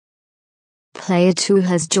Player 2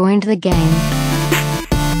 has joined the game.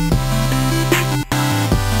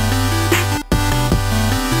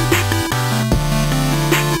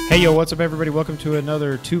 Hey yo, what's up everybody? Welcome to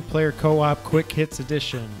another two-player co-op quick hits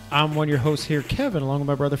edition. I'm one of your hosts here, Kevin, along with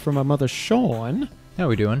my brother from my mother, Sean. How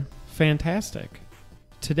we doing? Fantastic.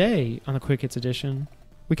 Today on the quick hits edition,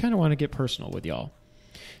 we kind of want to get personal with y'all.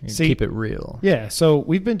 Keep it real. Yeah, so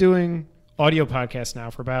we've been doing audio podcasts now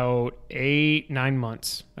for about 8-9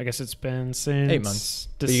 months. I guess it's been since 8 months.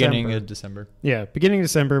 December. Beginning of December. Yeah, beginning of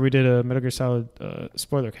December, we did a Metal Gear Solid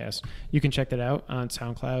spoiler cast. You can check that out on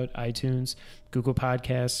SoundCloud, iTunes, Google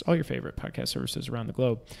Podcasts, all your favorite podcast services around the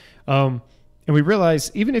globe. And we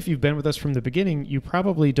realized, even if you've been with us from the beginning, you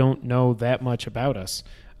probably don't know that much about us.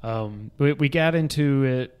 We got into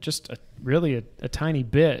it just really a tiny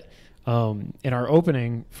bit in our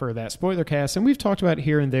opening for that spoiler cast, and we've talked about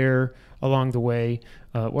here and there along the way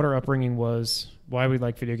what our upbringing was, why we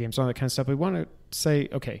like video games, all that kind of stuff. We want to say,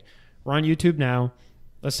 okay, we're on YouTube now.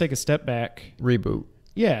 Let's take a step back. Reboot.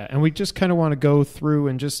 Yeah, and we just kind of want to go through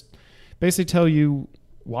and just basically tell you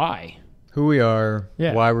why. Who we are,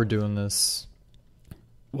 Yeah. why we're doing this.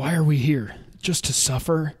 Why are we here? Just to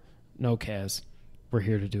suffer? No, Kaz. We're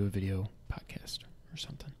here to do a video podcast or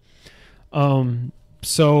something.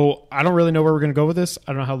 So I don't really know where we're going to go with this.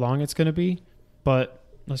 I don't know how long it's going to be, but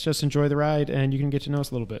let's just enjoy the ride and you can get to know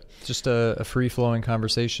us a little bit. Just a free-flowing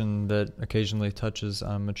conversation that occasionally touches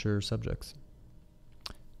on mature subjects.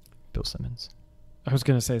 Bill Simmons. I was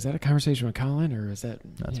going to say, is that a conversation with Colin or is that...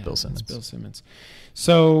 That's Bill Simmons. That's Bill Simmons.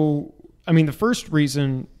 So, I mean, the first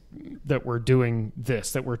reason that we're doing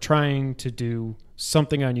this, that we're trying to do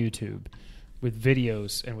something on YouTube with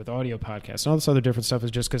videos and with audio podcasts and all this other different stuff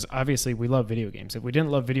is just because obviously we love video games. If we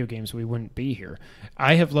didn't love video games, we wouldn't be here.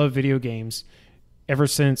 I have loved video games ever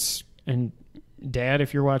since, and Dad,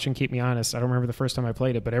 if you're watching, keep me honest, I don't remember the first time I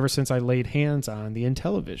played it, but ever since I laid hands on the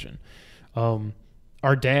Intellivision.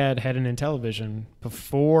 Our dad had an Intellivision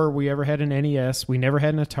before we ever had an NES. We never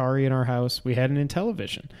had an Atari in our house. We had an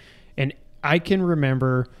Intellivision. And I can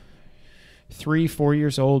remember 3-4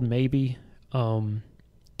 years old, maybe,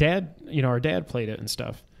 Dad, our dad played it and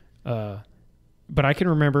stuff. But I can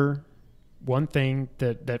remember one thing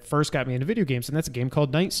that first got me into video games, and that's a game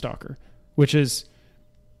called Night Stalker, which is,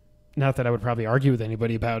 not that I would probably argue with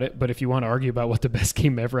anybody about it, but if you want to argue about what the best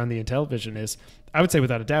game ever on the Intellivision is, I would say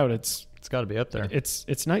without a doubt it's got to be up there.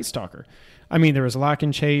 It's Night Stalker. I mean, there was Lock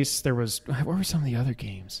and Chase. There was, what were some of the other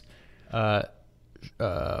games? What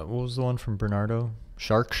was the one from Bernardo?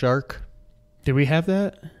 Shark? Did we have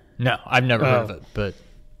that? No, I've never heard of it, but...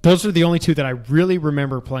 Those are the only two that I really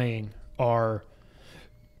remember playing are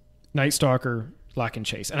Night Stalker, Lock and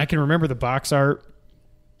Chase. And I can remember the box art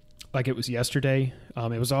like it was yesterday.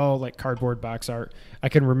 It was all like cardboard box art. I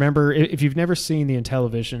can remember, if you've never seen the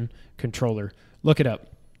Intellivision controller, look it up.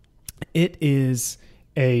 It is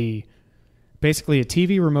basically a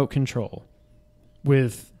TV remote control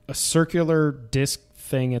with a circular disc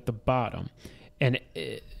thing at the bottom. And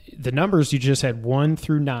the numbers, you just had 1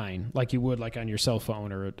 through 9, like you would like on your cell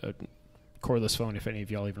phone or a cordless phone, if any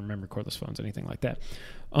of y'all even remember cordless phones, anything like that.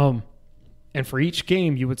 And for each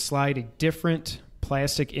game, you would slide a different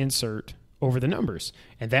plastic insert over the numbers,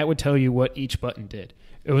 and that would tell you what each button did.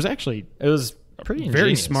 It was pretty very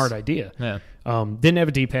ingenious. smart idea. Yeah. Didn't have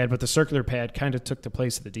a D-pad, but the circular pad kind of took the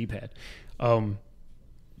place of the D-pad. And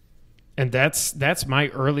that's my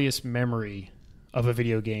earliest memory of a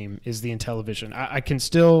video game is the Intellivision. I can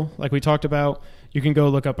still, like we talked about, you can go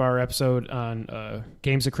look up our episode on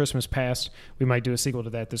Games of Christmas Past. We might do a sequel to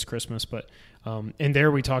that this Christmas, but in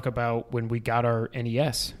there we talk about when we got our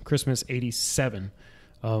NES, Christmas 87.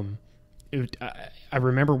 I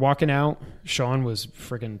remember walking out. Sean was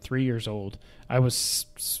friggin' 3 years old. I was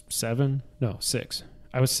 7. No, 6.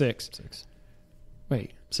 I was 6. 6.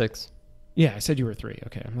 Wait. 6. Yeah, I said you were 3.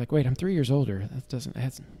 Okay. I'm like, wait, I'm 3 years older. That's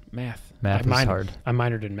math. Math is hard. I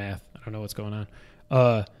minored in math. I don't know what's going on.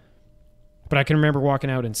 But I can remember walking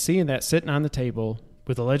out and seeing that sitting on the table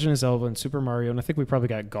with The Legend of Zelda and Super Mario, and I think we probably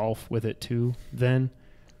got golf with it too then.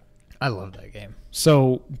 I love that game.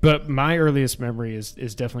 So, but my earliest memory is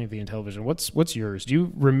definitely the Intellivision. What's yours? Do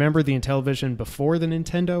you remember the Intellivision before the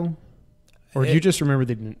Nintendo? Or do you just remember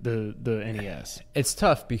the NES? It's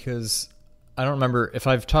tough because I don't remember. If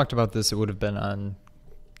I've talked about this, it would have been on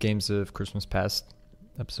Games of Christmas Past,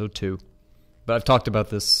 episode 2. But I've talked about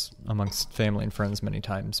this amongst family and friends many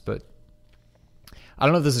times. But I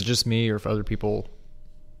don't know if this is just me or if other people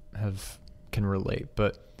can relate.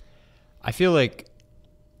 But I feel like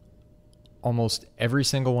almost every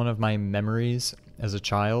single one of my memories as a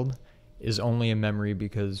child is only a memory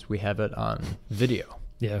because we have it on video.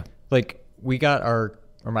 Yeah. Like, we got our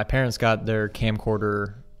or my parents got their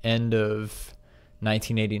camcorder end of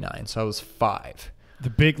 1989, so I was 5. The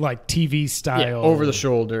big like TV style, Yeah, over the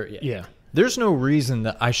shoulder. Yeah. Yeah. There's no reason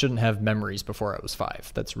that I shouldn't have memories before I was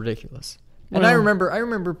 5. That's ridiculous. And Well- I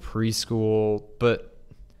remember preschool, but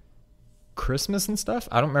Christmas and stuff,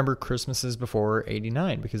 I don't remember Christmases before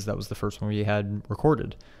 89 because that was the first one we had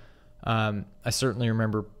recorded. I certainly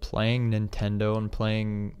remember playing Nintendo and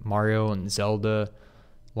playing Mario and Zelda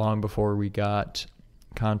long before we got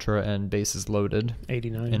Contra and Bases Loaded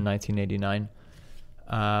 89. in 1989.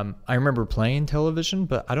 I remember playing television,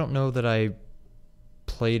 but I don't know that I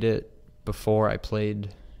played it before I played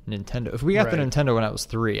Nintendo. If we got the Right. Nintendo when I was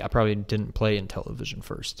 3, I probably didn't play in television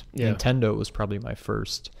first. Yeah. Nintendo was probably my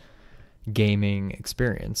first gaming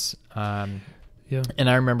experience. Yeah. And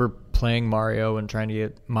I remember playing Mario and trying to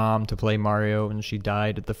get Mom to play Mario, and she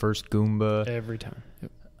died at the first Goomba. Every time.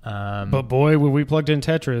 Yep. Um, But boy, when we plugged in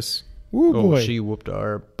Tetris, woo oh, boy. she whooped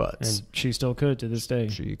our butts. And she still could to this day.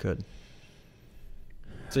 She could.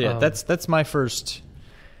 So yeah, Um, that's my first,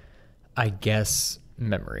 I guess,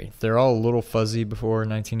 memory. They're all a little fuzzy before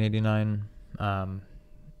 1989, and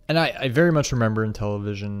I very much remember in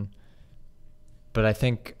television, but I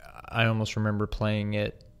think I almost remember playing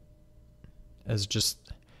it as just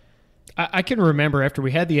I can remember after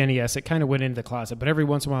we had the NES, it kind of went into the closet. But every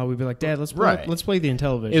once in a while, we'd be like, "Dad, let's play, Right. let's play the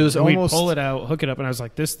Intellivision." It was And we'd almost- pull it out, hook it up, and I was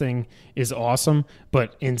like, "This thing is awesome,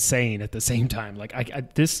 but insane at the same time."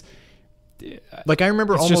 Like this. like I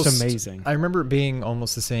remember It's almost just amazing. I remember it being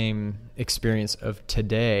almost the same experience of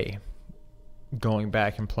today, going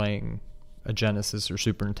back and playing a Genesis or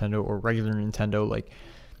Super Nintendo or regular Nintendo. Like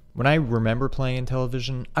when I remember playing in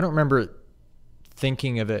television, I don't remember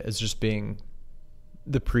thinking of it as just being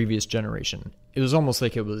the previous generation. It was almost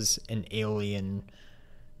like it was an alien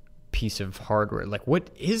piece of hardware. Like, what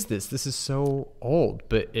is this? This is so old,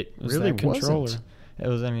 but it was really that controller. wasn't. It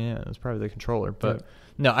was. I mean, yeah, it was probably the controller, but Yeah.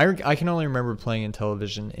 no, I can only remember playing in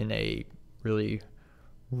television in a really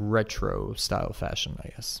retro style fashion, I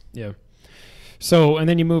guess. Yeah. So, and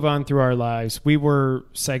then you move on through our lives. We were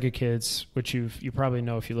Sega kids, which you probably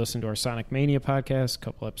know if you listened to our Sonic Mania podcast a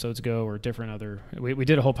couple episodes ago, or different other. We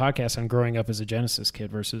did a whole podcast on growing up as a Genesis kid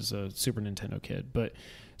versus a Super Nintendo kid. But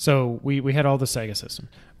so we had all the Sega system.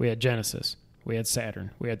 We had Genesis. We had Saturn.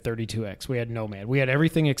 We had 32X. We had Nomad. We had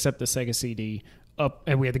everything except the Sega CD up,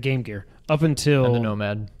 and we had the Game Gear up until And the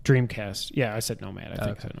Nomad. Dreamcast. Yeah, I said Nomad. I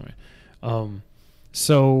think Okay. I said Nomad.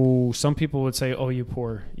 So some people would say, "Oh, you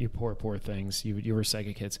poor things. You were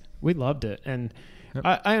Sega kids." We loved it, and Yep.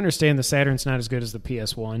 I understand the Saturn's not as good as the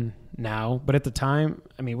PS1 now, but at the time,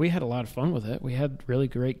 I mean, we had a lot of fun with it. We had really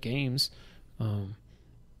great games.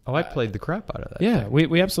 I played the crap out of that. Yeah, thing.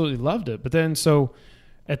 we absolutely loved it. But then, so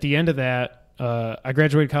at the end of that, I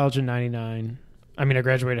graduated college in '99. I mean, I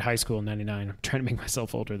graduated high school in '99. I'm trying to make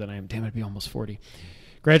myself older than I am. Damn, I'd be almost 40.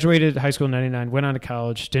 Graduated high school in '99, went on to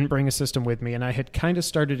college, didn't bring a system with me, and I had kind of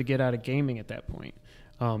started to get out of gaming at that point.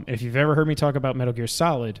 If you've ever heard me talk about Metal Gear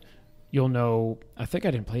Solid, you'll know, I think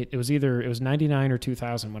I didn't play it. It was 99 or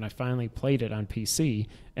 2000 when I finally played it on PC,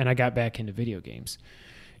 and I got back into video games.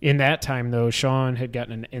 In that time, though, Sean had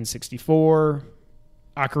gotten an N64,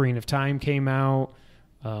 Ocarina of Time came out,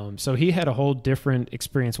 so he had a whole different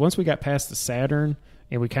experience. Once we got past the Saturn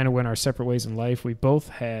and we kind of went our separate ways in life, we both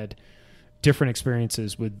had different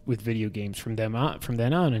experiences with video games from then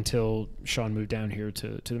on until Sean moved down here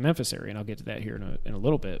to the Memphis area, and I'll get to that here in a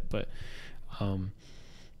little bit. But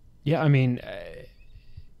yeah, I mean,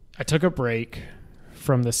 I took a break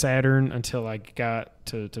from the Saturn until I got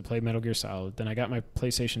to play Metal Gear Solid. Then I got my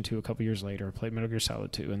PlayStation 2 a couple years later. I played Metal Gear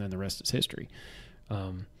Solid 2, and then the rest is history.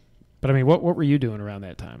 But I mean, what were you doing around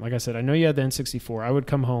that time? Like I said, I know you had the N64. I would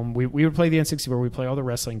come home. We would play the N64. We'd play all the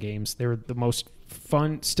wrestling games. They were the most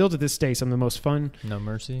fun, still to this day, some of the most fun No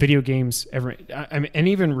Mercy. video games ever. I mean, and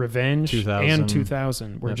even Revenge 2000. and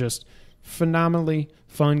 2000 were Yep. just phenomenally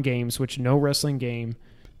fun games, which no wrestling game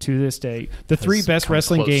to this day. The three Has best come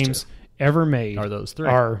wrestling close games ever made Are those three?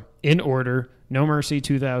 are in order: No Mercy,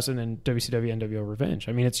 2000, and WCW NWO Revenge.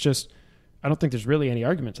 I mean, it's just, I don't think there's really any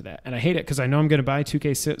argument to that. And I hate it because I know I'm going to buy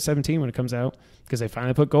 2K17 when it comes out because they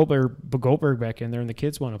finally put Goldberg back in there and the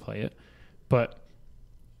kids want to play it. But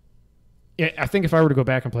I think if I were to go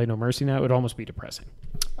back and play No Mercy now, it would almost be depressing.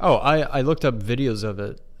 Oh, I looked up videos of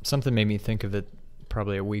it. Something made me think of it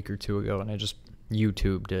probably a week or two ago, and I just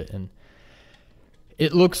YouTubed it, and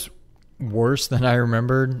it looks worse than I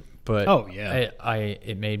remembered. But Oh, yeah.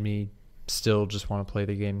 it made me still just want to play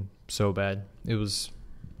the game so bad. It was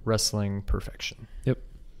wrestling perfection. Yep.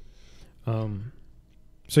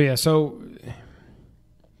 So yeah, so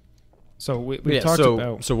we Yeah, talked so,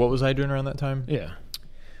 about So what was I doing around that time? yeah.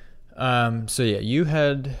 So yeah, you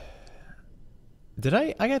had. Did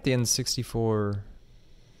I got the N64?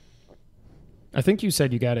 I think you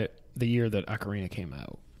said you got it the year that Ocarina came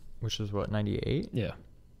out. Which was what, 98? Yeah.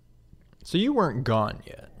 So you weren't gone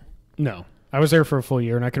yet. No. I was there for a full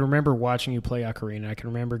year, and I can remember watching you play Ocarina. I can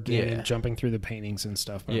remember Yeah. jumping through the paintings and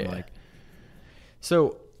stuff. But I'm like,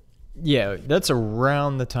 so, yeah, that's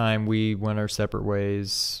around the time we went our separate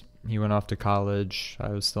ways. He went off to college. I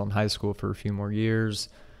was still in high school for a few more years.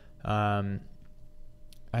 I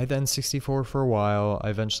had the N64 for a while. I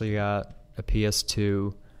eventually got a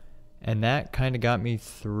PS2, and that kind of got me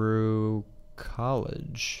through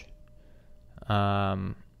college.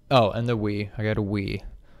 And the Wii. I got a Wii.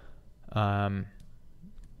 I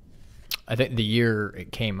think the year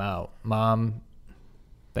it came out, Mom,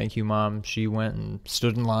 thank you, Mom. She went and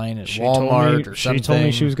stood in line at Walmart or something. She told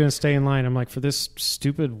me she was going to stay in line. I'm like, for this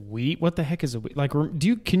stupid Wii? What the heck is a Wii? Like,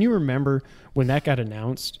 can you remember when that got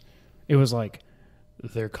announced? It was like,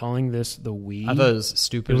 they're calling this the Wii. I thought it was the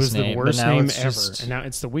stupidest name. It was the worst name ever. Just, and now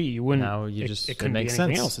it's the Wii. You wouldn't. Now you it couldn't be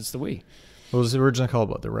anything else. It's the Wii. What was it originally called?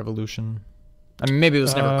 What, the Revolution? I mean, maybe it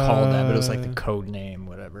was never called that, but it was like the code name,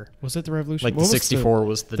 whatever. Was it the Revolution? Like the 64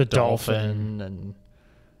 was the Dolphin, and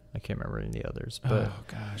I can't remember any of the others. But oh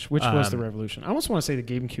gosh, which was the Revolution? I almost want to say the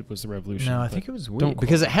GameCube was the Revolution. No, I think it was Wii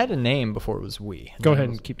because it had a name before it was Wii. Go ahead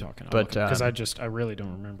and keep talking. But because I really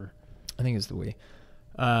don't remember. I think it was the Wii.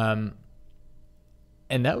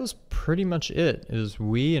 And that was pretty much it. It was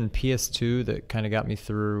Wii and PS2 that kind of got me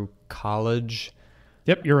through college.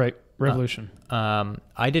 Yep, you're right. Revolution.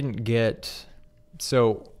 I didn't get...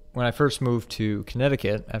 So when I first moved to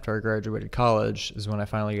Connecticut after I graduated college is when I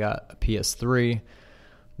finally got a PS3.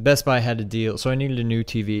 Best Buy had a deal. So I needed a new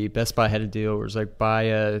TV. Best Buy had a deal where it was like, buy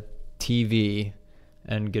a TV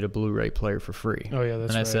and get a Blu-ray player for free. Oh, yeah, that's right.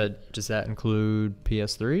 And I said, does that include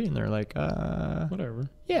PS3? And they're like, whatever.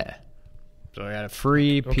 Yeah. So I got a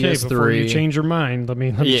free PS3. Okay, before you change your mind, let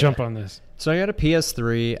me jump on this. So I got a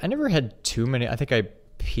PS3. I never had too many. I think I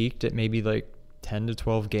peaked at maybe like 10 to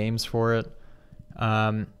 12 games for it.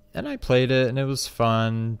 And I played it, and it was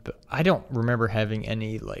fun. But I don't remember having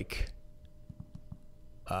any like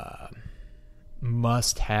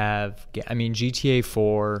must-have. I mean, GTA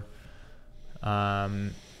 4,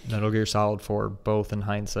 Metal Gear Solid 4, both in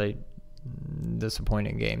hindsight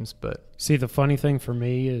disappointing games. But see, the funny thing for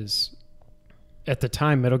me is, at the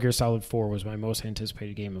time, Metal Gear Solid 4 was my most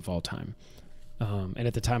anticipated game of all time. And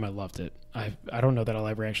at the time, I loved it. I don't know that I'll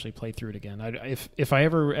ever actually play through it again. If I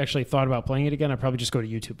ever actually thought about playing it again, I'd probably just go to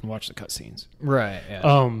YouTube and watch the cutscenes. Right,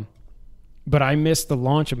 yeah. But I missed the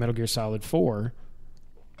launch of Metal Gear Solid 4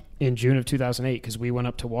 in June of 2008 because we went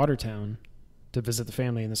up to Watertown to visit the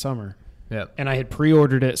family in the summer. Yeah. And I had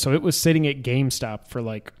pre-ordered it, so it was sitting at GameStop for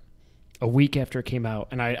like a week after it came out.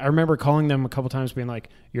 And I remember calling them a couple times being like,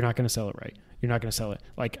 you're not going to sell it right. You're not going to sell it.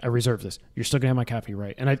 Like, I reserved this. You're still going to have my copy,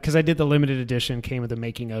 right? And because I did the limited edition, came with the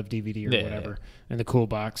making of DVD or whatever, and the cool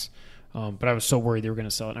box. But I was so worried they were going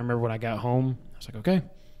to sell it. And I remember when I got home, I was like, okay,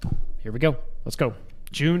 here we go. Let's go.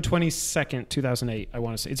 June 22nd, 2008, I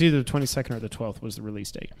want to say. It's either the 22nd or the 12th was the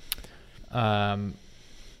release date. But,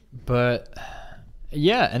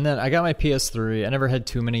 yeah, and then I got my PS3. I never had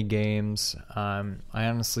too many games. I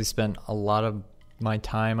honestly spent a lot of my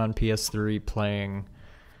time on PS3 playing...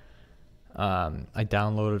 I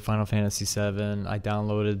downloaded Final Fantasy VII. I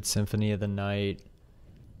downloaded Symphony of the Night.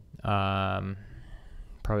 Probably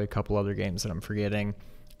a couple other games that I'm forgetting.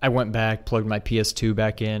 I went back, plugged my PS2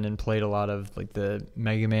 back in, and played a lot of like the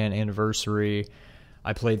Mega Man Anniversary.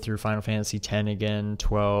 I played through Final Fantasy X again,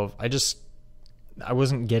 12. I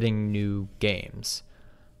wasn't getting new games.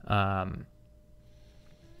 And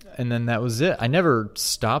then that was it. I never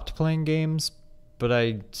stopped playing games, but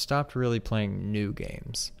I stopped really playing new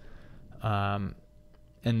games. And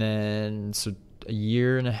then, so a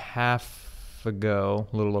year and a half ago,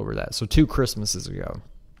 a little over that, so 2 Christmases ago,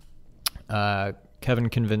 Kevin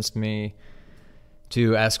convinced me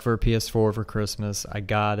to ask for a PS4 for Christmas. I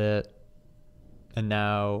got it. And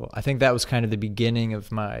now I think that was kind of the beginning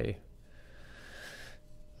of my,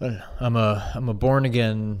 I don't know, I'm a born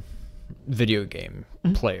again video game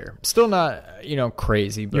player. Still not,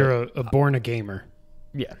 crazy, but you're a born a gamer.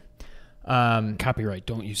 Yeah. Copyright.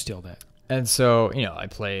 Don't you steal that. And so, I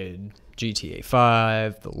played GTA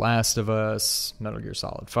 5, The Last of Us, Metal Gear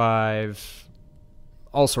Solid 5,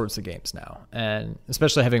 all sorts of games now. And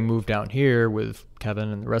especially having moved down here with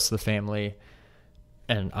Kevin and the rest of the family,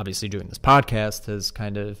 and obviously doing this podcast has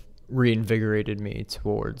kind of reinvigorated me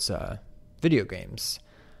towards video games.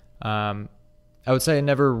 I would say I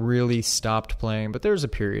never really stopped playing, but there was a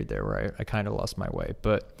period there where I kind of lost my way.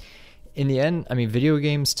 But in the end, I mean, video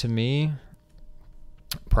games to me...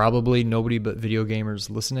 probably nobody but video gamers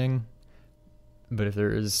listening. But if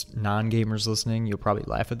there is non-gamers listening, you'll probably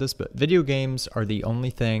laugh at this. But video games are the only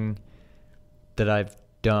thing that I've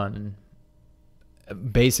done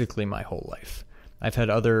basically my whole life. I've had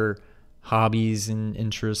other hobbies and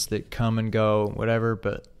interests that come and go, whatever,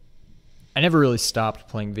 but I never really stopped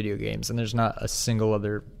playing video games, and there's not a single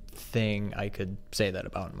other thing I could say that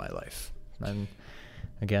about in my life. And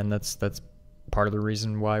again, that's part of the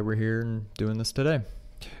reason why we're here and doing this today.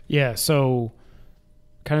 Yeah, so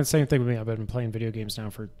kind of the same thing with me. I've been playing video games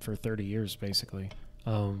now for 30 years, basically.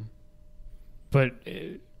 So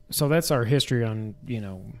that's our history on,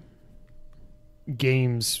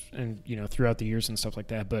 games and, throughout the years and stuff like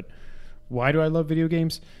that. But why do I love video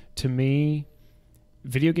games? To me,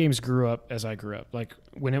 video games grew up as I grew up. Like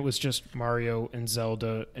when it was just Mario and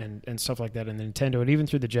Zelda and stuff like that, and Nintendo, and even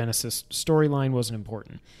through the Genesis, storyline wasn't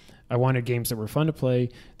important. I wanted games that were fun to play,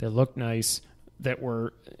 that looked nice, that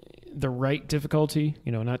were the right difficulty,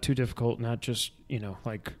 not too difficult, not just,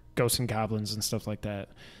 like Ghosts and Goblins and stuff like that.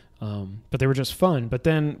 But they were just fun. But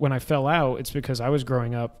then when I fell out, it's because I was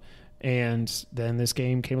growing up, and then this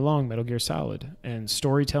game came along, Metal Gear Solid, and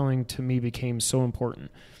storytelling to me became so important.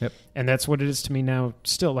 Yep. And that's what it is to me now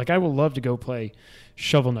still. Like I will love to go play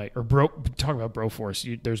Shovel Knight or talk about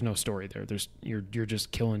Broforce. There's no story there. You're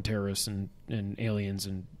just killing terrorists and aliens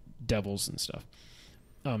and devils and stuff.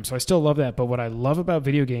 So I still love that. But what I love about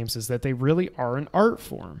video games is that they really are an art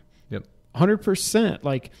form. Yep. 100%.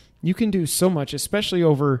 Like you can do so much, especially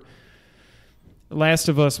over Last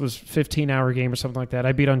of Us was 15-hour game or something like that.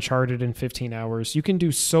 I beat Uncharted in 15 hours. You can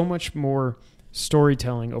do so much more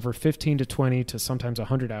storytelling over 15 to 20 to sometimes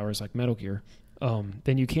 100 hours like Metal Gear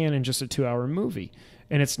than you can in just a 2-hour movie.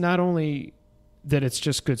 And it's not only that it's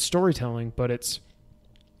just good storytelling, but it's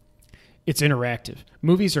interactive.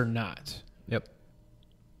 Movies are not. Yep.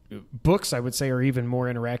 Books, I would say, are even more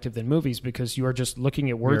interactive than movies because you are just looking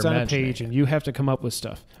at words on a page and you have to come up with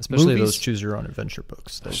stuff. Especially those choose your own adventure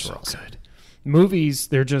books. Those are so good. Movies,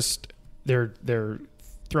 they're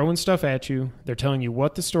throwing stuff at you. They're telling you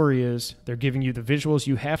what the story is. They're giving you the visuals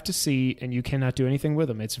you have to see, and you cannot do anything with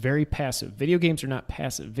them. It's very passive. Video games are not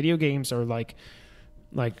passive. Video games are like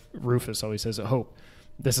Rufus always says at Hope.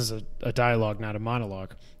 This is a dialogue, not a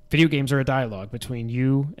monologue. Video games are a dialogue between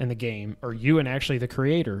you and the game, or you and actually the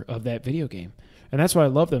creator of that video game. And that's why I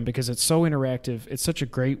love them, because it's so interactive. It's such a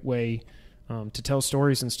great way to tell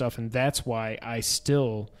stories and stuff, and that's why I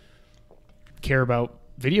still care about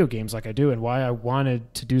video games like I do, and why I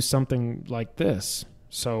wanted to do something like this.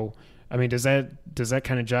 So, I mean, does that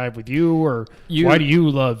kind of jive with you, or why do you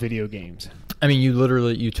love video games? I mean,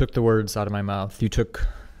 you took the words out of my mouth. You took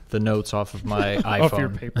the notes off of my iPhone. Off your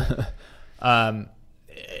paper.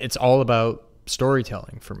 It's all about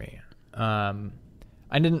storytelling for me.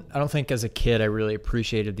 I don't think as a kid I really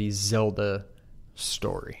appreciated the Zelda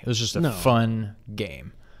story. It was just a fun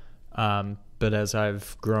game. But as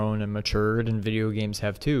I've grown and matured, and video games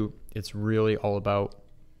have too, it's really all about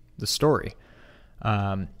the story.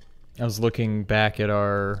 I was looking back at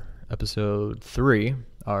our episode 3,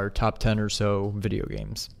 our top 10 or so video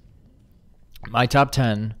games. My top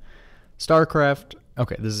 10, StarCraft.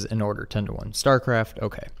 Okay, this is in order, 10 to 1. StarCraft,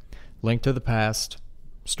 okay. Link to the Past,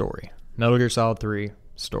 story. Metal Gear Solid 3,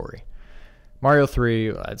 story. Mario 3,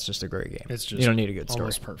 it's just a great game. It's just you don't need a good story.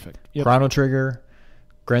 Almost perfect. Yep. Chrono Trigger,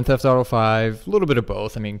 Grand Theft Auto 5, a little bit of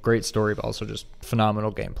both. I mean, great story, but also just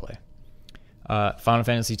phenomenal gameplay. Final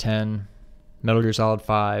Fantasy X, Metal Gear Solid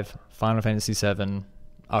 5, Final Fantasy 7,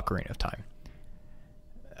 Ocarina of Time.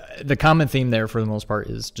 The common theme there, for the most part,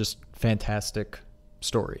 is just fantastic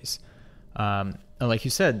stories. And like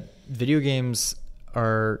you said, video games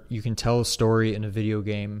you can tell a story in a video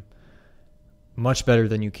game much better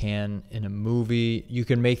than you can in a movie. You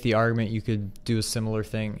can make the argument you could do a similar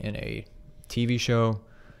thing in a TV show,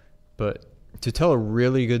 but to tell a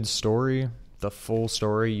really good story, the full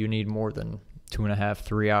story, you need more than 2.5,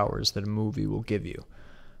 3 hours that a movie will give you.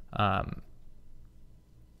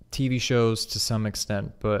 TV shows to some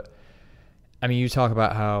extent, but I mean, you talk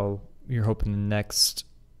about how you're hoping the next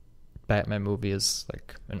Batman movie is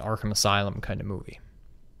like an Arkham Asylum kind of movie.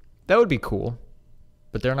 That would be cool,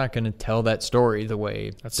 but they're not going to tell that story the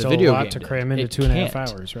way that's the still video a lot game to did. cram into 2.5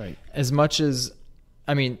 hours, right? As much as,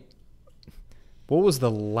 I mean, what was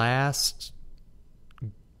the last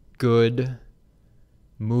good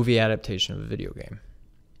movie adaptation of a video game?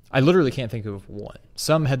 I literally can't think of one.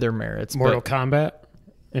 Some had their merits. Mortal Kombat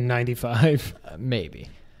in 95. Maybe.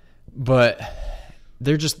 But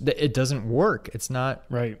they're just, it doesn't work. It's not,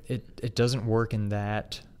 right. It doesn't work in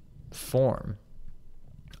that form.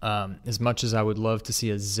 As much as I would love to see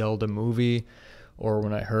a Zelda movie or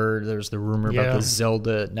when I heard there's the rumor about Yeah. the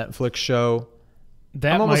Zelda Netflix show.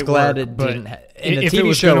 That I'm almost might glad work, it but didn't. In a if TV it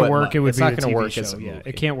was show, going to work, it would it's be not the going to TV work show. as a Yeah, movie.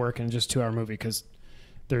 it can't work in just 2-hour movie because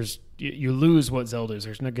you lose what Zelda is.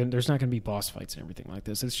 There's not going to be boss fights and everything like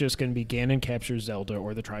this. It's just going to be Ganon captures Zelda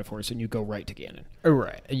or the Triforce, and you go right to Ganon. Oh,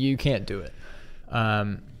 right. You can't do it.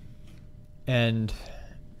 And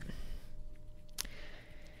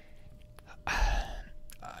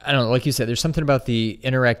I don't know, like you said, there's something about the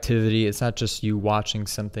interactivity. It's not just you watching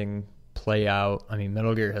something play out. I mean,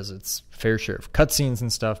 Metal Gear has its fair share of cutscenes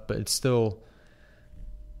and stuff, but it's still,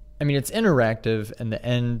 I mean, it's interactive, and the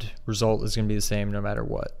end result is going to be the same no matter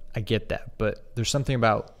what. I get that, but there's something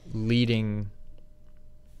about leading,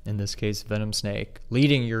 in this case, Venom Snake,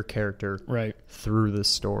 leading your character Right. through the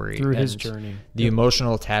story. Through his and journey. The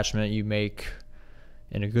emotional attachment you make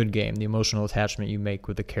in a good game, the emotional attachment you make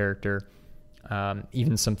with the character,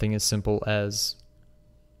 even something as simple as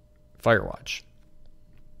Firewatch.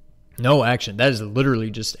 No action. That is literally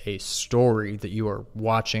just a story that you are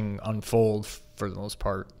watching unfold for the most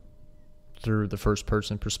part through the first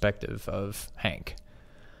person perspective of Hank.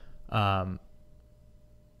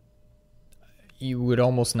 You would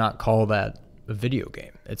almost not call that a video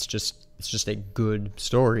game. It's just a good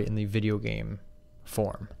story in the video game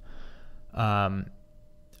form.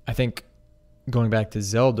 I think going back to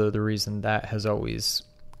Zelda, the reason that has always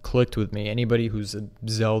clicked with me, anybody who's a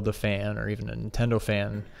Zelda fan or even a Nintendo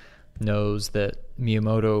fan knows that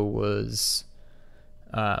Miyamoto was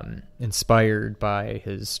inspired by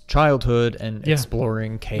his childhood and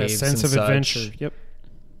exploring That caves sense and of such. adventure. Yep.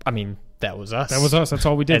 I mean, that was us. That was us. That's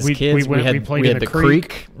all we did. As we kids, went. we We played in had the the creek.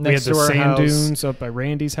 creek We had next the to our sand house. dunes up by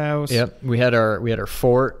Randy's house. Yep, we had our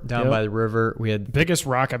fort down Yep. by the river. We had Biggest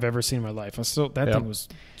rock I've ever seen in my life. I still that Yep. thing was.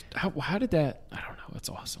 How did that? I don't know. It's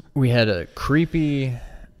awesome. we had a creepy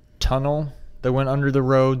tunnel that went under the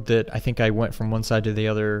road that I think I went from one side to the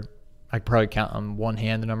other. I could probably count on one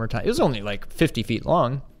hand the number of times. It was only like 50 feet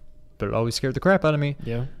long, but it always scared the crap out of me.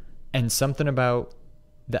 Yeah. And something about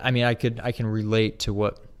that. I mean, I can relate to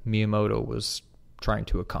what Miyamoto was trying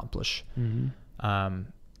to accomplish. Mm-hmm.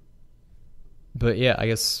 But yeah, I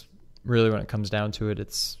guess really when it comes down to it,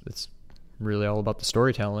 it's really all about the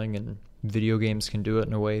storytelling, and video games can do it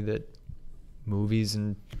in a way that movies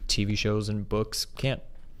and TV shows and books can't.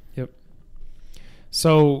 Yep.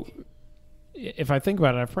 So, if I think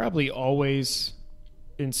about it, I've probably always,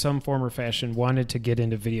 in some form or fashion, wanted to get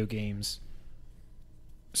into video games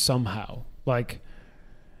somehow. Like,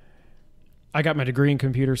 I got my degree in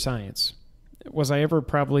computer science. Was I ever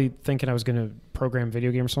probably thinking I was going to program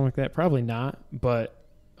video game or something like that? Probably not. But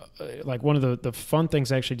like one of the fun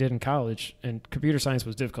things I actually did in college, and computer science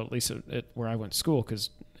was difficult, at least at where I went to school, because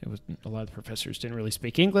it was a lot of the professors didn't really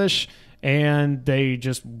speak English, and they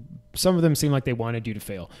just, some of them seemed like they wanted you to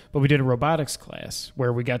fail. But we did a robotics class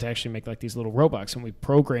where we got to actually make like these little robots, and we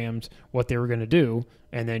programmed what they were going to do,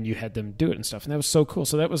 and then you had them do it and stuff, and that was so cool.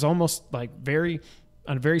 So that was almost like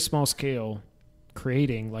on a very small scale,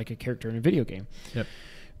 creating like a character in a video game. Yep.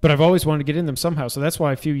 But I've always wanted to get in them somehow. So that's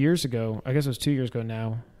why a few years ago, I guess it was 2 years ago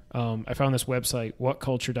now, I found this website,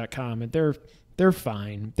 whatculture.com, and they're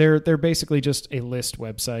fine. They're basically just a list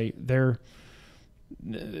website. They're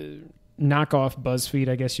knockoff BuzzFeed,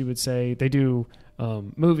 I guess you would say. They do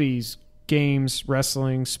movies, games,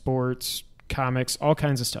 wrestling, sports, comics, all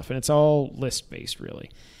kinds of stuff, and it's all list based, really.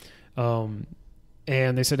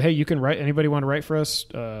 And they said, hey, you can write. Anybody want to write for us?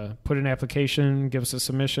 Put an application, give us a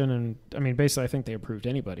submission. And I mean, basically, I think they approved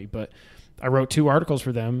anybody. But I wrote 2 articles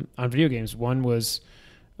for them on video games. One was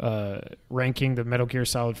ranking the Metal Gear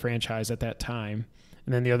Solid franchise at that time.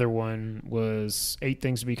 And then the other one was 8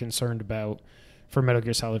 things to be concerned about for Metal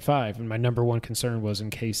Gear Solid 5. And my number one concern was in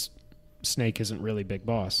case Snake isn't really Big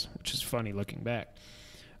Boss, which is funny looking back.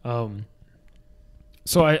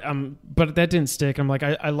 So but that didn't stick. I'm like,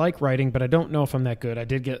 I like writing, but I don't know if I'm that good. I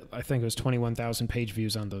did get, I think it was 21,000 page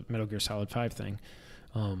views on the Metal Gear Solid 5 thing,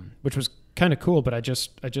 which was kind of cool, but I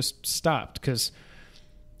just stopped because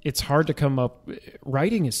it's hard to come up.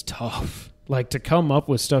 Writing is tough. Like to come up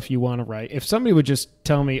with stuff you want to write. If somebody would just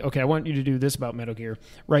tell me, okay, I want you to do this about Metal Gear,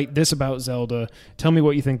 write this about Zelda, tell me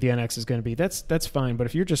what you think the NX is going to be, that's fine. But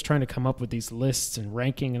if you're just trying to come up with these lists and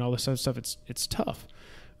ranking and all this other stuff, it's tough.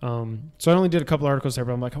 So I only did a couple articles there,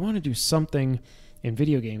 but I'm like, I want to do something in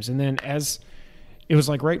video games. And then as it was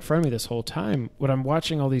like right in front of me this whole time, when I'm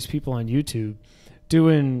watching all these people on YouTube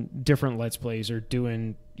doing different Let's Plays or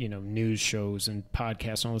doing, news shows and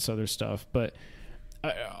podcasts and all this other stuff. But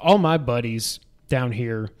all my buddies down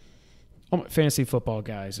here, all my fantasy football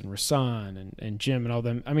guys and Rasan and Jim and all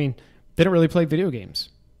them, I mean, they don't really play video games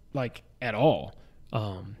like at all.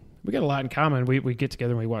 we got a lot in common. We get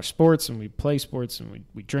together and we watch sports and we play sports and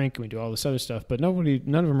we drink and we do all this other stuff. But none of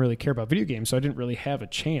them really care about video games, so I didn't really have a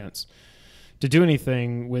chance to do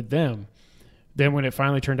anything with them. Then when it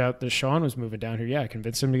finally turned out that Sean was moving down here, I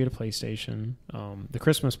convinced him to get a PlayStation. The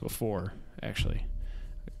Christmas before, actually.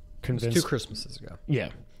 It was 2 Christmases ago. Yeah.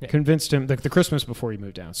 Convinced him, the Christmas before you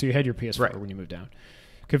moved down. So you had your PS4 when you moved down.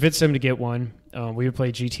 Convinced him to get one. We would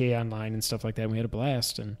play GTA Online and stuff like that, and we had a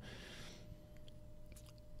blast. And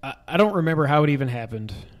I don't remember how it even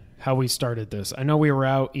happened, how we started this. I know we were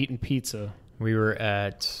out eating pizza. We were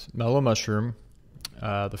at Mellow Mushroom,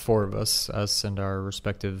 the 4 of us and our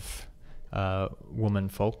respective woman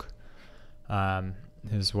folk,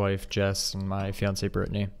 his wife Jess and my fiance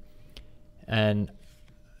Brittany, and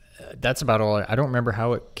that's about all. I don't remember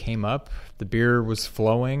how it came up. The beer was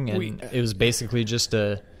flowing, and it was basically just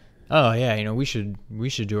we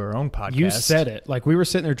should do our own podcast. You said it, like we were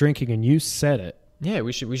sitting there drinking, and you said it. Yeah,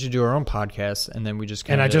 we should do our own podcast, and then we just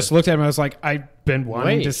I just looked at him. I was like, I've been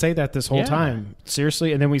wanting to say that this whole time,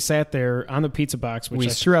 seriously. And then we sat there on the pizza box, which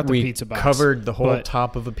I threw out the pizza box. We covered the whole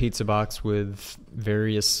top of the pizza box with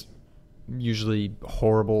various, usually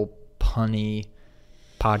horrible, punny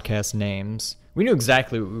podcast names. We knew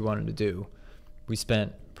exactly what we wanted to do. We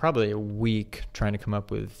spent probably a week trying to come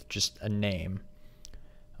up with just a name.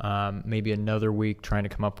 Maybe another week trying to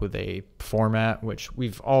come up with a format, which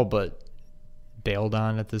we've all but bailed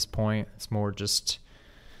on at this point. It's more just,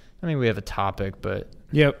 we have a topic, but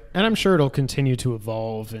yep. And I'm sure it'll continue to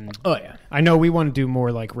evolve. And I know we want to do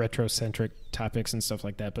more like retro-centric topics and stuff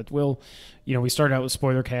like that, but we started out with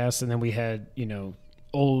spoiler casts, and then we had,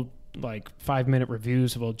 old like 5-minute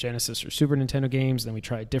reviews of old Genesis or Super Nintendo games. Then we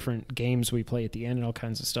tried different games we play at the end and all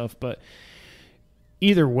kinds of stuff. But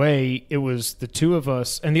either way, it was the 2 of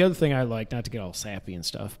us. And the other thing I like, not to get all sappy and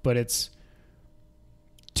stuff, but it's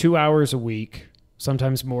 2 hours a week,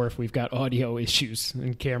 sometimes more if we've got audio issues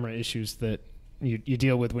and camera issues that you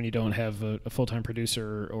deal with when you don't have a full-time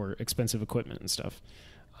producer or expensive equipment and stuff.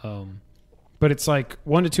 But it's like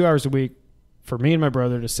 1 to 2 hours a week for me and my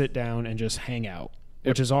brother to sit down and just hang out,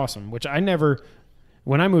 which is awesome, which I never,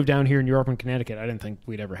 when I moved down here in Europe and Connecticut, I didn't think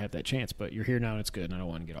we'd ever have that chance, but you're here now and it's good, and I don't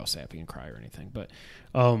want to get all sappy and cry or anything. But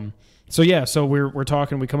so we're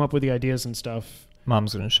talking, we come up with the ideas and stuff.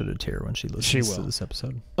 Mom's going to shed a tear when she listens to this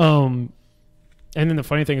episode. And then the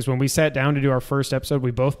funny thing is when we sat down to do our first episode,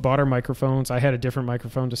 we both bought our microphones. I had a different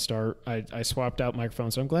microphone to start. I swapped out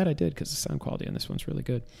microphones, so I'm glad I did because the sound quality on this one's really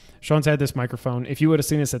good. Sean's had this microphone. If you would have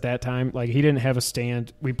seen us at that time, like he didn't have a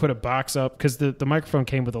stand. We put a box up because the microphone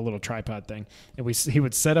came with a little tripod thing, and he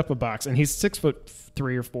would set up a box. And he's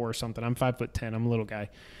 6'3" or 4 or something. I'm 5'10". I'm a little guy.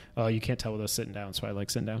 You can't tell with us sitting down, so I like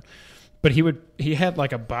sitting down. But he had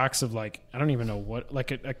like a box of like, I don't even know what,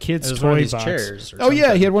 like a kid's toy box. Chairs he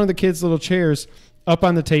had one of the kids' little chairs up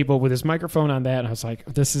on the table with his microphone on that, and I was like,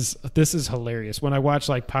 this is hilarious. When I watched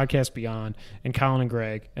like Podcast Beyond and Colin and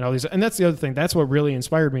Greg and all these, and that's the other thing, that's what really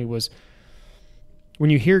inspired me was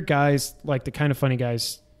when you hear guys like the Kind of Funny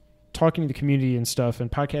guys talking to the community and stuff,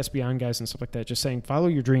 and Podcast Beyond guys and stuff like that, just saying, follow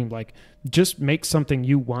your dream, like just make something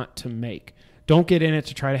you want to make. Don't get in it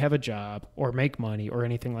to try to have a job or make money or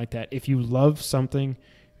anything like that. If you love something,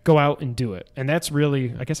 go out and do it. And that's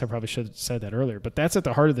really, I guess I probably should have said that earlier, but that's at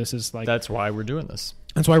the heart of this is like... That's why we're doing this.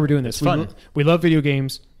 That's why we're doing this. It's fun. We love video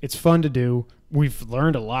games. It's fun to do. We've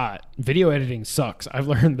learned a lot. Video editing sucks. I've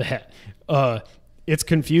learned that. It's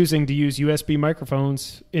confusing to use USB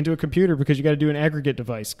microphones into a computer because you got to do an aggregate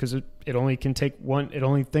device because it only can take one, it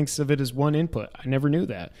only thinks of it as one input. I never knew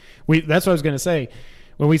that. That's what I was going to say.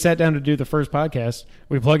 When we sat down to do the first podcast,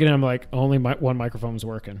 we plug it in. I'm like, only one microphone's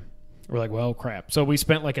working. We're like, well, crap. So we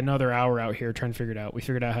spent like another hour out here trying to figure it out. We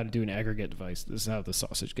figured out how to do an aggregate device. This is how the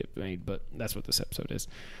sausage gets made, but that's what this episode is.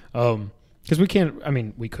 Because we can't,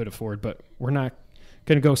 we could afford, but we're not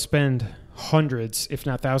going to go spend hundreds, if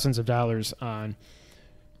not thousands of dollars on,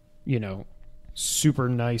 super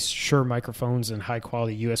nice Shure microphones and high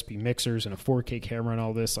quality USB mixers and a 4K camera and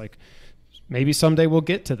all this. Like maybe someday we'll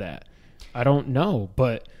get to that. I don't know,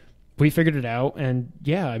 but we figured it out. And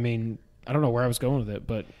yeah, I don't know where I was going with it,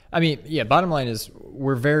 but bottom line is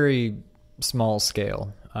we're very small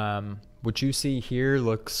scale. What you see here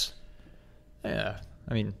looks,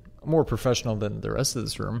 more professional than the rest of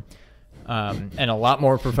this room. And a lot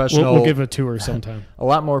more professional. We'll give a tour sometime. A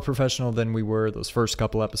lot more professional than we were those first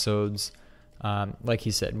couple episodes. Like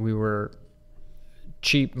he said, we were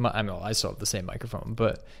cheap. I still have the same microphone,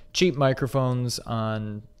 but cheap microphones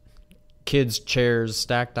on kids' chairs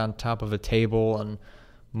stacked on top of a table and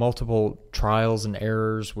multiple trials and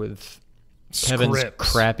errors with Kevin's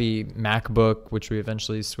Scripts. crappy MacBook, which we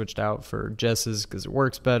eventually switched out for Jess's because it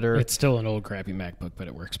works better. It's still an old crappy MacBook, but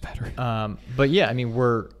it works better. But yeah, I mean,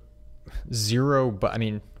 we're zero, but I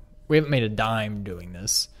mean, we haven't made a dime doing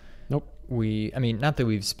this. Nope. I mean, not that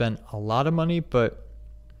we've spent a lot of money, but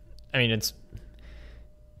I mean, it's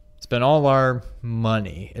been all our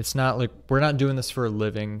money. It's not like we're not doing this for a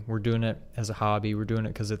living. We're doing it as a hobby. We're doing it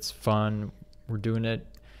because it's fun. We're doing it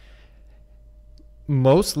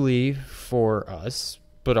mostly for us,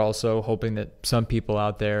 but also hoping that some people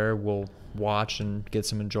out there will watch and get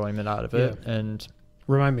some enjoyment out of it. Yeah. And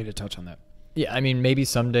Remind me to touch on that. yeah, I mean, maybe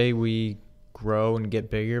someday we grow and get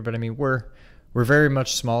bigger, but I mean, we're very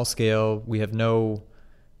much small scale. We have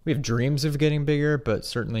dreams of getting bigger, but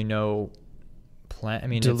certainly no plan. I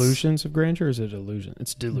mean, Delusions of grandeur, or is it illusion?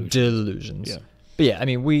 It's delusion. Delusions. Yeah. But yeah, I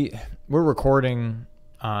mean, we're recording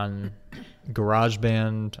on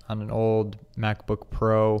GarageBand on an old MacBook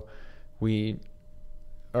Pro. We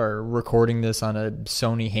are recording this on a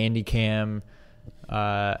Sony Handycam,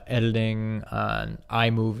 editing on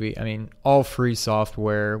iMovie. I mean, all free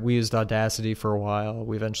software. We used Audacity for a while.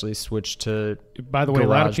 We eventually switched to By the way, a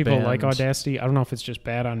lot of people GarageBand. like Audacity. I don't know if it's just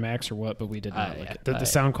bad on Macs or what, but we did not like it. The I-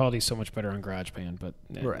 sound quality is so much better on GarageBand, but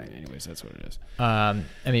Right. anyways, that's what it is. I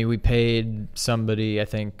mean, we paid somebody, I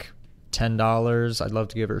think, $10. I'd love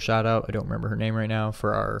to give her a shout out. I don't remember her name right now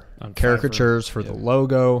for our On caricatures Fiverr. for the Yeah.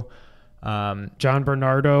 logo. John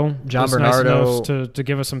Bernardo. John was nice Bernardo. enough to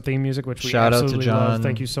give us some theme music, which we Shout out to absolutely John. love.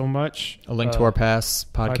 Thank you so much. A link to our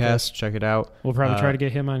past podcast. podcast. Check it out. We'll probably try to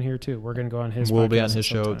get him on here too. We're going to go on his. We'll be podcast on his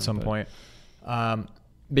show sometime, at some but- point.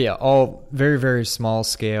 But yeah, all very, very small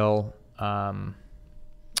scale.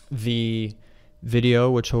 The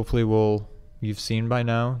video, which hopefully you've seen by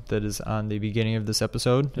now, that is on the beginning of this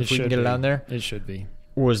episode, if we can should get it be. on there, It should be.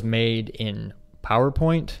 was made in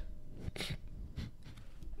PowerPoint.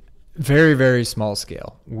 Very, very small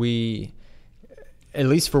scale. We, at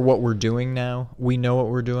least for what we're doing now, we know what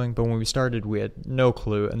we're doing, but when we started, we had no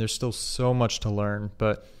clue, and there's still so much to learn,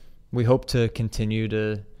 but we hope to continue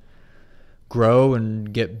to grow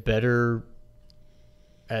and get better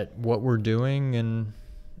at what we're doing. And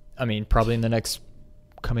I mean, probably in the next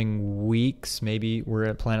coming weeks, maybe we're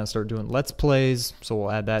going to plan on start doing Let's Plays, so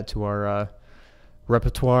we'll add that to our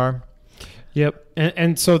repertoire. Yep.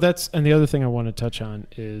 And so and the other thing I want to touch on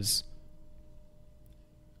is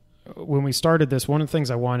when we started this, one of the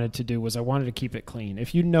things I wanted to do was I wanted to keep it clean.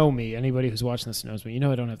 If you know me, anybody who's watching this knows me, you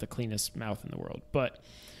know I don't have the cleanest mouth in the world. But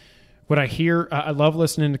what I hear, I love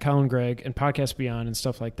listening to Colin Gregg and Podcast Beyond and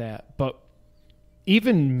stuff like that. But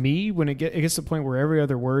even me, when it gets to the point where every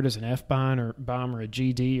other word is an F-bomb or a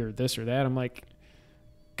GD or this or that, I'm like,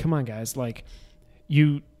 come on, guys. Like,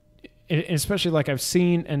 you... especially like I've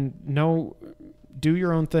seen and know, do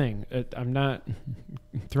your own thing. I'm not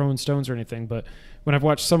throwing stones or anything, but when I've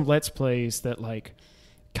watched some Let's Plays that like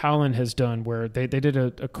Colin has done where they did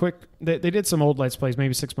a quick, they did some old Let's Plays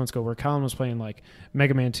maybe 6 months ago where Colin was playing like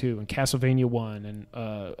Mega Man 2 and Castlevania 1 and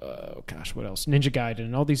what else? Ninja Gaiden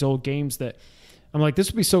and all these old games that I'm like,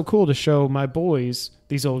 this would be so cool to show my boys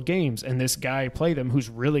these old games and this guy play them who's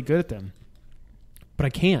really good at them. But I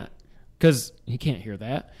can't because he can't hear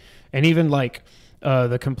that. And even like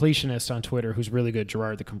the completionist on Twitter, who's really good,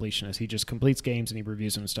 Gerard the completionist, he just completes games and he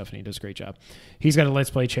reviews them and stuff, and he does a great job. He's got a Let's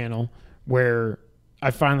Play channel where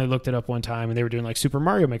I finally looked it up one time, and they were doing like Super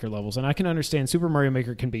Mario Maker levels, and I can understand Super Mario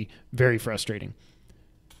Maker can be very frustrating.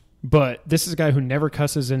 But this is a guy who never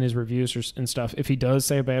cusses in his reviews and stuff. If he does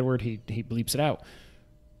say a bad word, he bleeps it out.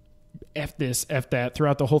 F this, F that,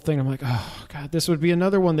 throughout the whole thing. I'm like, oh, God, this would be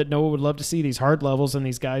another one that Noah would love to see, these hard levels and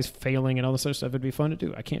these guys failing and all this other stuff. It'd be fun to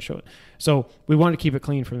do. I can't show it. So we want to keep it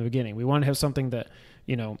clean from the beginning. We want to have something that,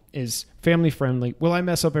 you know, is family friendly. Will I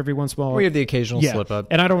mess up every once in a while? We have the occasional slip up.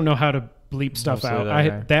 And I don't know how to bleep stuff Mostly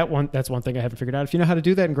out. that, That's one thing I haven't figured out. If you know how to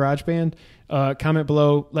do that in GarageBand, comment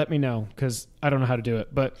below, let me know, because I don't know how to do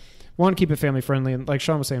it. But we want to keep it family friendly, and like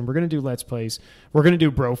Sean was saying, we're going to do Let's Plays. We're going to do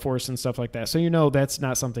Broforce and stuff like that. So you know that's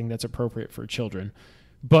not something that's appropriate for children.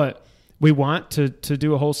 But we want to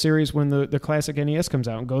do a whole series when the classic NES comes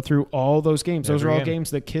out and go through all those games. Those are all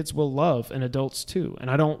games that kids will love and adults too. And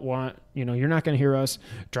I don't want, you know, you're not going to hear us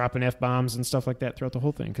dropping F-bombs and stuff like that throughout the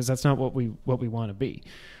whole thing, because that's not what we want to be.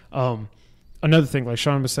 Another thing, like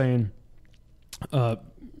Sean was saying, I don't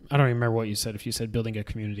even remember what you said, if you said building a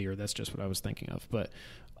community, or that's just what I was thinking of. But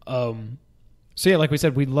so yeah, like we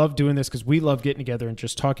said, we love doing this because we love getting together and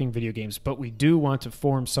just talking video games, but we do want to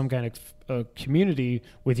form some kind of community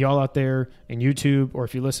with y'all out there in YouTube, or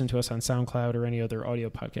if you listen to us on SoundCloud or any other audio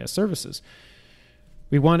podcast services.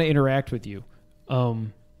 We want to interact with you.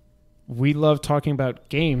 We love talking about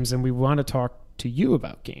games, and we want to talk to you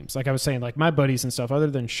about games. Like I was saying, like my buddies and stuff,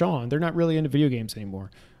 other than Sean, they're not really into video games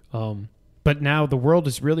anymore. But now the world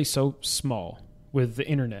is really so small with the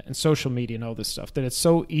internet and social media and all this stuff that it's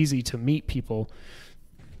so easy to meet people.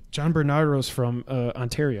 John Bernardo's from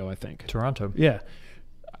Ontario, I think. Toronto. Yeah.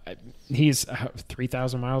 He's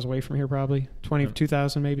 3,000 miles away from here, probably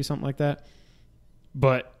 22,000, maybe something like that.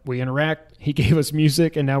 But we interact. He gave us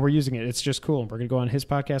music, and now we're using it. It's just cool. We're going to go on his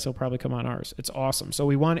podcast. He'll probably come on ours. It's awesome. So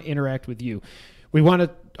we want to interact with you. We want to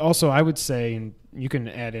also, I would say, and you can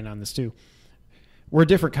add in on this too, we're a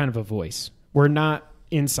different kind of a voice. We're not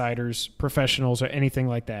insiders, professionals, or anything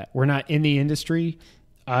like that. We're not in the industry.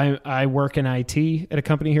 I work in IT at a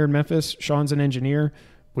company here in Memphis. Sean's an engineer.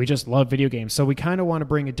 We just love video games. So we kind of want to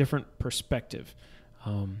bring a different perspective.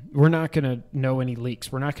 We're not going to know any leaks.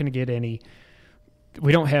 We're not going to get any...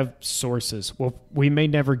 We don't have sources. Well, we may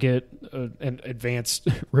never get an advanced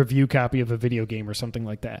review copy of a video game or something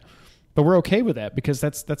like that. But we're okay with that because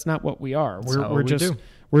that's not what we are. We're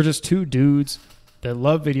just two dudes that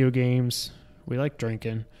love video games. We like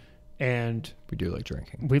drinking, and We do like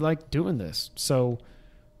drinking. we like doing this. So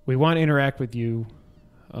we want to interact with you,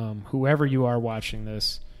 whoever you are watching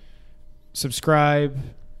this. Subscribe,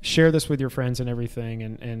 share this with your friends and everything,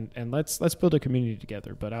 and let's build a community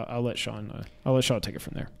together. But I'll let Sean take it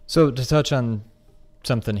from there. So to touch on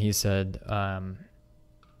something he said, I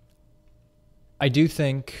do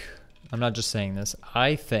think, I'm not just saying this,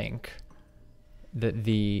 I think that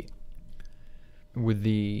with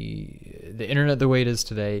the internet the way it is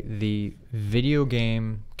today, the video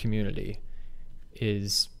game community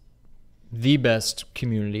is the best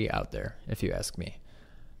community out there, if you ask me.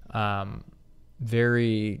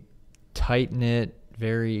 Very tight-knit,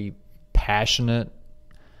 very passionate.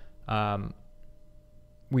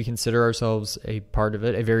 We consider ourselves a part of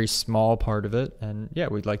it, a very small part of it, and yeah,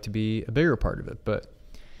 we'd like to be a bigger part of it, but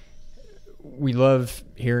we love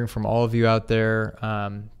hearing from all of you out there,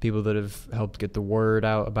 people that have helped get the word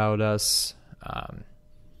out about us,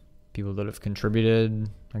 people that have contributed,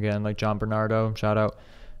 again, like John Bernardo, shout out,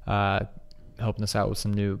 helping us out with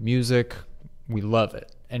some new music. We love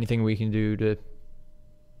it. Anything we can do to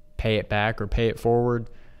pay it back or pay it forward,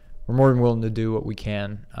 we're more than willing to do what we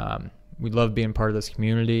can. We love being part of this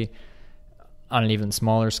community. On an even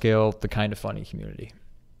smaller scale, the Kind of Funny community.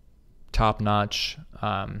 Top notch.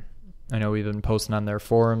 I know we've been posting on their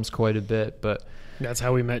forums quite a bit, but That's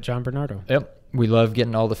how we met John Bernardo. Yep. We love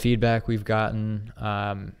getting all the feedback we've gotten.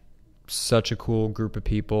 Such a cool group of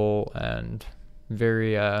people and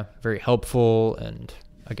very, very helpful and,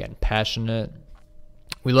 again, passionate.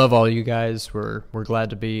 We love all you guys. We're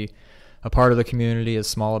glad to be a part of the community, as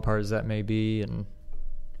small a part as that may be. And,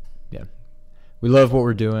 yeah, we love what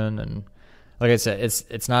we're doing. And like I said,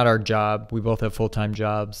 it's not our job. We both have full-time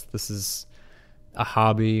jobs. This is a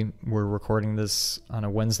hobby. We're recording this on a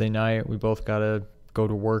Wednesday night. We both got to go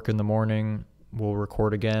to work in the morning. We'll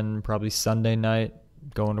record again probably Sunday night,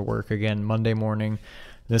 going to work again Monday morning.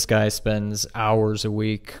 This guy spends hours a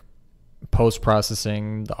week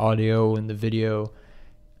post-processing the audio and the video.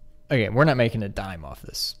 Again, we're not making a dime off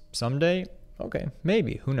this. Someday, okay,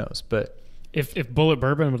 maybe, who knows? But If Bullet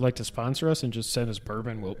Bourbon would like to sponsor us and just send us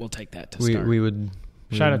bourbon, we'll take that to start. we would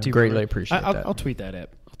Shout out to you, greatly Bullet. appreciate that. I'll tweet that at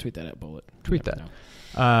Bullet. Tweet You that. never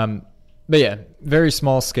know. But yeah, very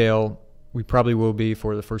small scale. We probably will be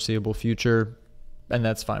for the foreseeable future, and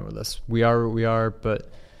that's fine with us. We are what we are, but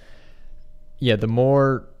yeah, the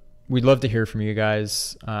more we'd love to hear from you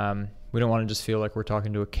guys. We don't want to just feel like we're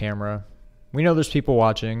talking to a camera. We know there's people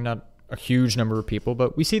watching, not a huge number of people,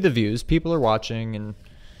 but we see the views. People are watching, and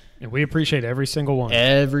we appreciate every single one.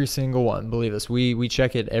 every single one. Believe us, we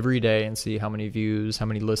check it every day and see how many views, how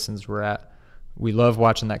many listens we're at. We love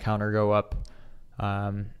watching that counter go up.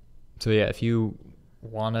 So yeah, if you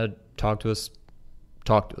want to talk to us.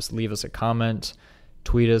 Leave us a comment.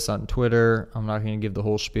 Tweet us on Twitter. I'm not going to give the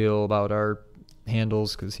whole spiel about our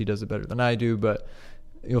handles because he does it better than I do, but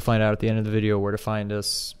you'll find out at the end of the video where to find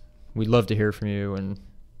us. We'd love to hear from you, and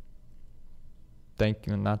thank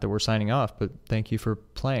you. Not that we're signing off, but thank you for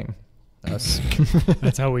playing us.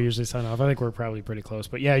 That's how we usually sign off. I think we're probably pretty close.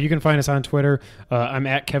 But yeah, you can find us on Twitter. I'm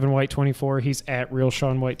at Kevin White 24. He's at Real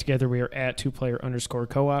Sean White. Together we are at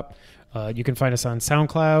 2player_co-op. You can find us on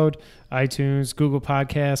SoundCloud, iTunes, Google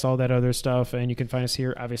Podcasts, all that other stuff. And you can find us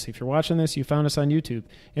here. Obviously, if you're watching this, you found us on YouTube.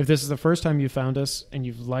 If this is the first time you found us and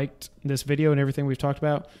you've liked this video and everything we've talked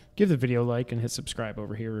about, give the video a like and hit subscribe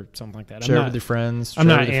over here or something like that. Share it with your friends. I'm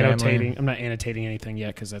share not it with your family. annotating. I'm not annotating anything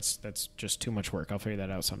yet because that's just too much work. I'll figure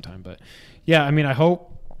that out sometime. But yeah, I mean,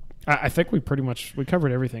 I think we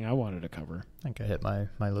covered everything I wanted to cover. I think I hit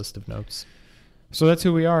my list of notes. So that's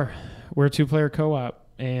who we are. We're a 2-player co-op.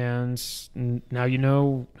 and now you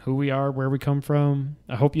know who we are, where we come from.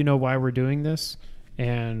 I hope you know why we're doing this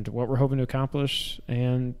and what we're hoping to accomplish.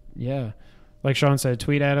 And yeah, like Sean said,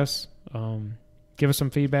 tweet at us. Give us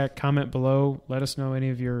some feedback, comment below. Let us know any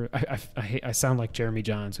of your... I sound like Jeremy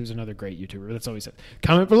Johns, who's another great YouTuber. That's always said.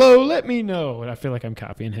 Comment below, let me know. And I feel like I'm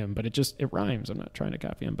copying him, but it rhymes. I'm not trying to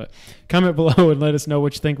copy him, but comment below and let us know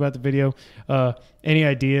what you think about the video. Any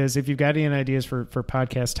ideas? If you've got any ideas for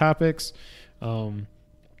podcast topics,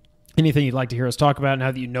 anything you'd like to hear us talk about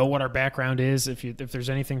now that you know what our background is, if there's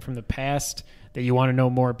anything from the past that you want to know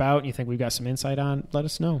more about and you think we've got some insight on, let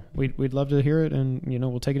us know. We'd love to hear it, and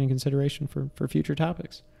we'll take it in consideration for future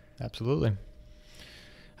topics. Absolutely.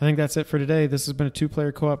 I think that's it for today. This has been a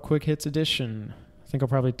 2-player co-op quick hits edition. I think I'll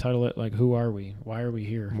probably title it like, Who Are We? Why are we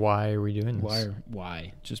here? Why are we doing this?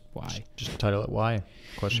 Why? Just why? Just title it Why?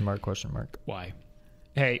 Question mark. Why?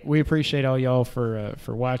 Hey, we appreciate all y'all for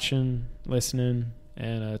watching, listening,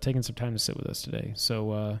 and taking some time to sit with us today.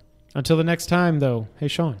 So until the next time, though, hey,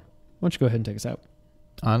 Sean, why don't you go ahead and take us out?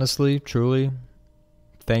 Honestly, truly,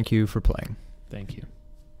 thank you for playing. Thank you.